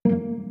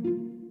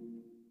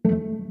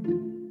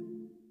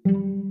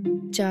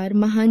समाचार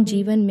महान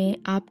जीवन में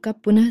आपका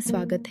पुनः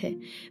स्वागत है।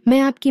 मैं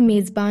आपकी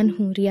मेजबान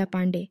हूँ रिया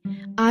पांडे।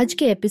 आज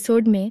के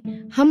एपिसोड में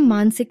हम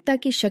मानसिकता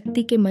की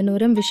शक्ति के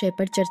मनोरम विषय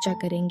पर चर्चा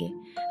करेंगे।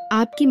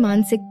 आपकी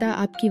मानसिकता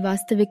आपकी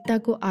वास्तविकता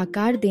को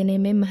आकार देने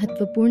में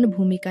महत्वपूर्ण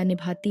भूमिका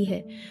निभाती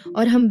है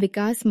और हम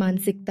विकास,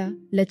 मानसिकता,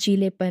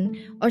 लचीलेपन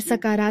और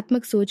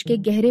सकारात्मक सोच के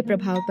गहरे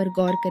प्रभाव पर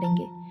गौर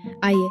करेंगे।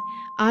 आइए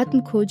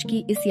आत्म खोज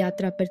की इस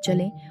यात्रा पर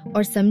चलें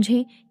और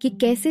समझें कि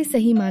कैसे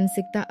सही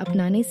मानसिकता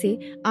अपनाने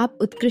से आप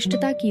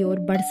उत्कृष्टता की ओर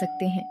बढ़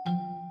सकते हैं।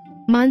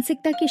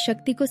 मानसिकता की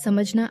शक्ति को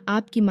समझना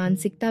आपकी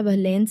मानसिकता वह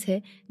लेंस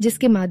है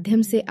जिसके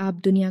माध्यम से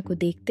आप दुनिया को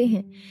देखते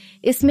हैं।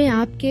 इसमें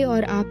आपके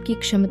और आपकी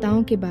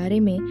क्षमताओं के बारे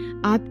में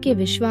आपके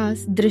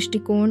विश्वास,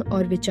 दृष्टिकोण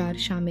और विचार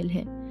शामिल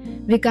हैं।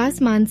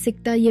 विकास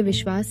मानसिकता ये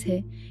विश्वास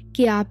है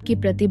कि आपकी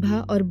प्रतिभा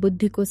और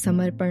बुद्धि को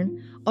समर्पण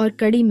और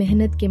कड़ी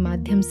मेहनत के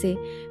माध्यम से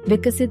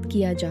विकसित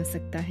किया जा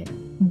सकता है।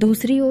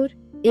 दूसरी ओर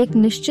एक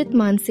निश्चित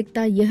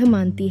मानसिकता यह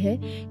मानती है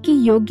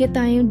कि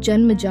योग्यताएं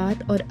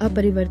जन्मजात और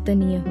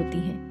अपरिवर्तनीय होती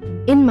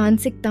हैं। इन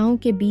मानसिकताओं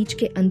के बीच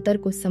के अंतर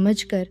को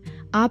समझकर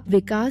आप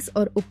विकास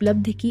और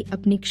उपलब्धि की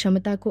अपनी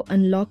क्षमता को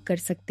अनलॉक कर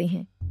सकते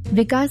हैं।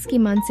 विकास की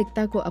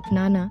मानसिकता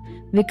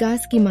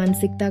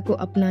को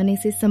अपनाने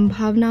से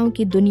संभावनाओं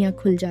की दुनिया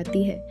खुल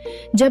जाती है।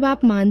 जब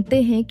आप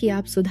मानते हैं कि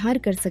आप सुधार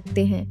कर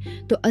सकते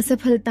हैं, तो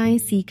असफलताएं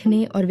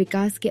सीखने और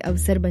विकास के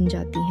अवसर बन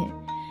जाती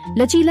हैं।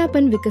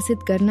 लचीलापन विकसित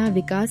करना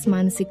विकास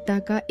मानसिकता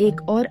का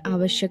एक और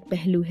आवश्यक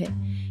पहलू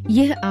है।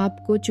 यह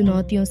आपको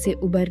चुनौतियों से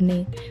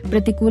उबरने,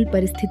 प्रतिकूल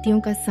परिस्थितियों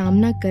का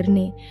सामना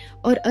करने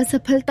और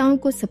असफलताओं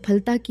को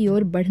सफलता की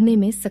ओर बढ़ने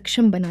में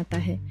सक्षम बनाता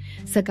है।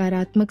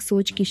 सकारात्मक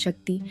सोच की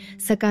शक्ति।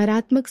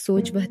 सकारात्मक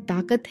सोच वह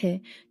ताकत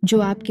है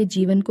जो आपके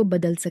जीवन को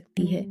बदल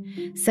सकती है।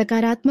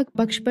 सकारात्मक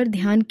पक्ष पर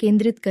ध्यान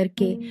केंद्रित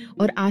करके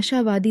और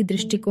आशावादी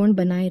दृष्टिकोण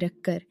बनाए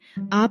रखकर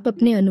आप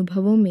अपने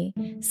अनुभवों में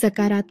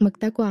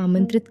सकारात्मकता को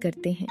आमंत्रित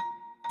करते हैं।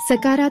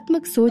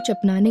 सकारात्मक सोच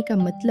अपनाने का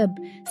मतलब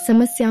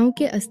समस्याओं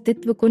के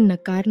अस्तित्व को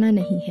नकारना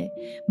नहीं है,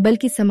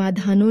 बल्कि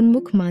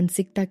समाधानोन्मुख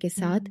मानसिकता के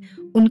साथ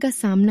उनका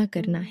सामना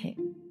करना है।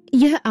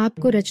 यह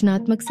आपको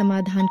रचनात्मक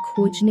समाधान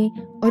खोजने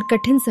और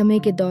कठिन समय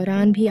के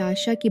दौरान भी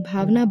आशा की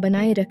भावना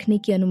बनाए रखने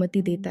की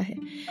अनुमति देता है।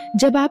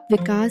 जब आप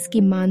विकास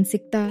की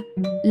मानसिकता,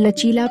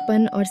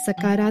 लचीलापन और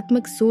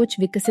सकारात्मक सोच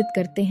विकसित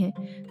करते हैं,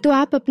 तो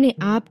आप अपने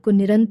आप को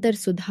निरंतर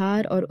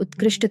सुधार और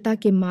उत्कृष्टता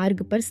के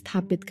मार्ग पर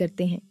स्थापित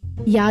करते हैं।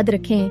 याद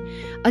रखें,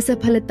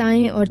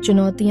 असफलताएं और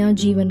चुनौतियां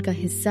जीवन का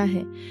हिस्सा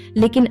है,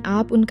 लेकिन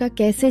आप उनका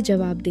कैसे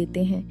जवाब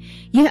देते हैं,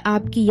 यह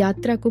आपकी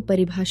यात्रा को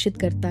परिभाषित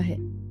करता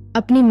है।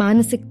 अपनी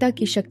मानसिकता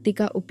की शक्ति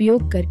का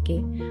उपयोग करके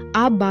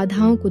आप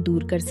बाधाओं को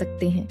दूर कर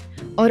सकते हैं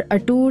और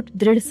अटूट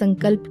दृढ़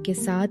संकल्प के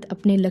साथ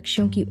अपने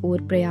लक्ष्यों की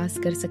ओर प्रयास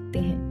कर सकते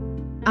हैं।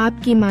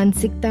 आपकी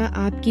मानसिकता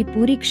आपकी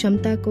पूरी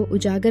क्षमता को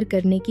उजागर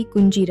करने की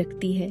कुंजी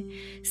रखती है।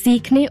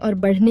 सीखने और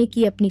बढ़ने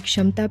की अपनी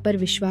क्षमता पर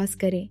विश्वास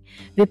करें।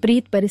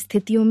 विपरीत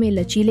परिस्थितियों में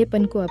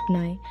लचीलेपन को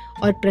अपनाएं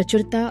और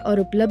प्रचुरता और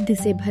उपलब्धि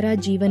से भरा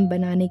जीवन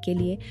बनाने के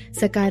लिए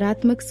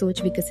सकारात्मक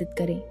सोच विकसित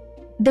करें।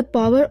 The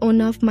power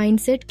on of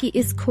mindset की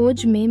इस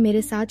खोज में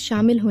मेरे साथ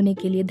शामिल होने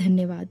के लिए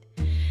धन्यवाद।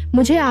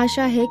 मुझे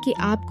आशा है कि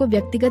आपको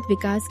व्यक्तिगत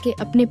विकास के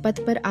अपने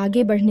पथ पर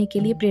आगे बढ़ने के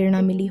लिए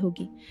प्रेरणा मिली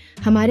होगी।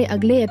 हमारे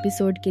अगले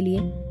एपिसोड के लिए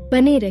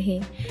बने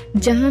रहें,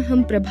 जहां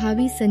हम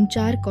प्रभावी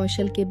संचार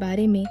कौशल के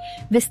बारे में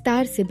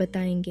विस्तार से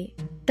बताएंगे।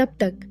 तब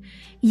तक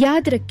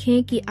याद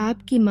रखें कि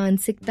आपकी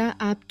मानसिकता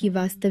आपकी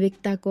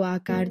वास्तविकता को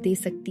आकार दे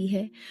सकती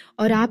है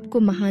और आपको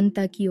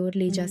महानता की ओर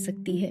ले जा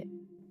सकती है।